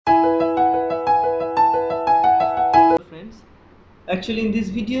Actually, in this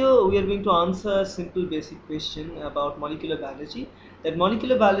video, we are going to answer a simple basic question about molecular biology. That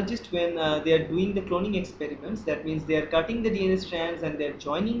molecular biologists, when they are doing the cloning experiments, that means they are cutting the DNA strands and they are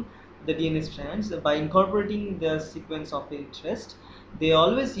joining the DNA strands by incorporating the sequence of interest. They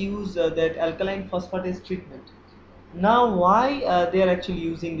always use that alkaline phosphatase treatment. Now, why they are actually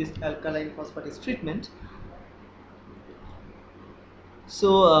using this alkaline phosphatase treatment?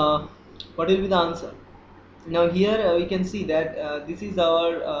 So, what will be the answer? Now here we can see that this is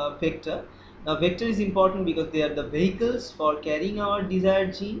our vector. Now vector is important because they are the vehicles for carrying our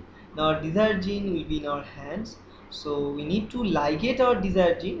desired gene. Now our desired gene will be in our hands, so we need to ligate our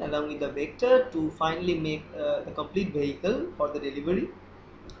desired gene along with the vector to finally make the complete vehicle for the delivery,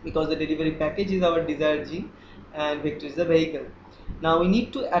 because the delivery package is our desired gene and vector is the vehicle. Now we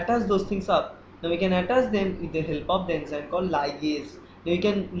need to attach those things up. Now we can attach them with the help of the enzyme called ligase. Now you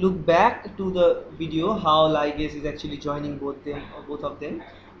can look back to the video how ligase is actually joining both of them.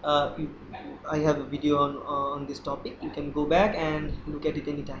 I have a video on this topic. You can go back and look at it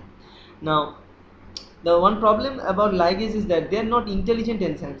anytime. Now the one problem about ligase is that they are not intelligent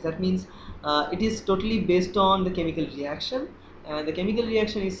enzymes. That means it is totally based on the chemical reaction, and the chemical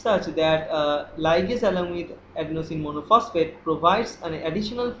reaction is such that ligase along with adenosine monophosphate provides an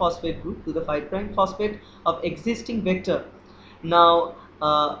additional phosphate group to the 5' phosphate of existing vector. Now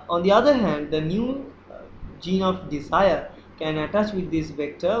on the other hand, the new gene of desire can attach with this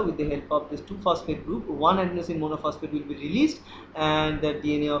vector with the help of this 2-phosphate group. One adenosine monophosphate will be released and the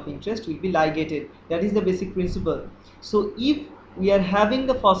DNA of interest will be ligated. That is the basic principle. So if we are having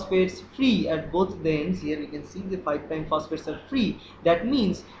the phosphates free at both the ends, here we can see the 5' phosphates are free. That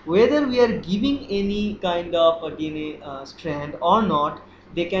means whether we are giving any kind of a DNA strand or not,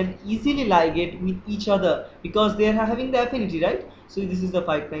 they can easily ligate with each other because they are having the affinity, right? So this is the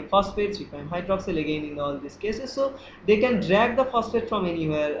 5' phosphate, 3' hydroxyl again in all these cases. So they can drag the phosphate from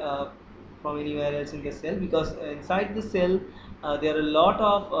anywhere else in the cell, because inside the cell there are a lot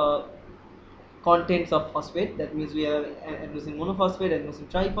of contents of phosphate. That means we have adenosine monophosphate,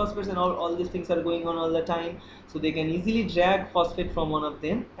 adenosine triphosphates, and all these things are going on all the time. So they can easily drag phosphate from one of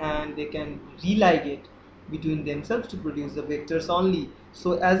them and they can religate between themselves to produce the vectors only.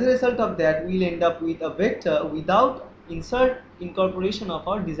 So as a result of that, we'll end up with a vector without incorporation of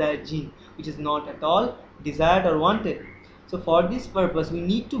our desired gene, which is not at all desired or wanted. So for this purpose, we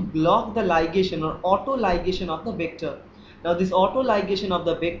need to block the ligation or auto ligation of the vector. Now this auto ligation of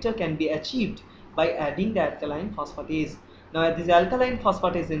the vector can be achieved by adding the alkaline phosphatase. Now these alkaline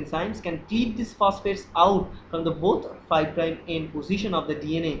phosphatase enzymes can cleave these phosphates out from the both 5' end position of the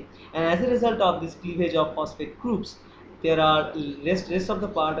DNA, and as a result of this cleavage of phosphate groups, there are rest of the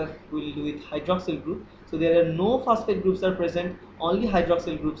part of will do with hydroxyl group. So there are no phosphate groups are present, only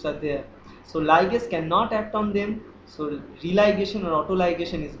hydroxyl groups are there. So ligase cannot act on them, so religation or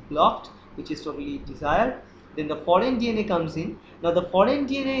autoligation is blocked, which is totally desired. Then the foreign DNA comes in. Now the foreign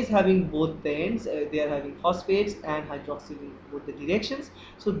DNA is having both the ends, they are having phosphates and hydroxyl in both the directions,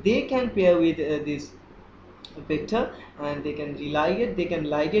 so they can pair with this vector and they can religate, they can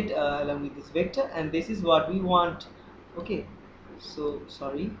ligate along with this vector, and this is what we want. Okay, so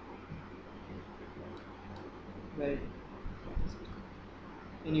sorry, well,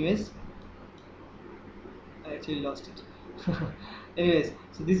 anyways, I actually lost it. Anyways,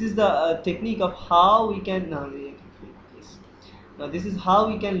 so this is the technique of how we can now yes. Now this is how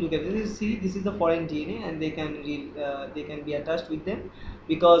we can look at it. See, this is the foreign DNA and they can be attached with them,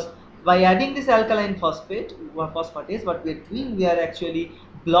 because by adding this alkaline phosphatase, what we are doing, we are actually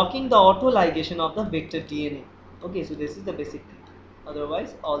blocking the auto ligation of the vector DNA. Okay, so this is the basic thing.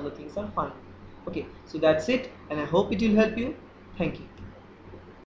 Otherwise all the things are fine. Okay, so that's it, and I hope it will help you. Thank you.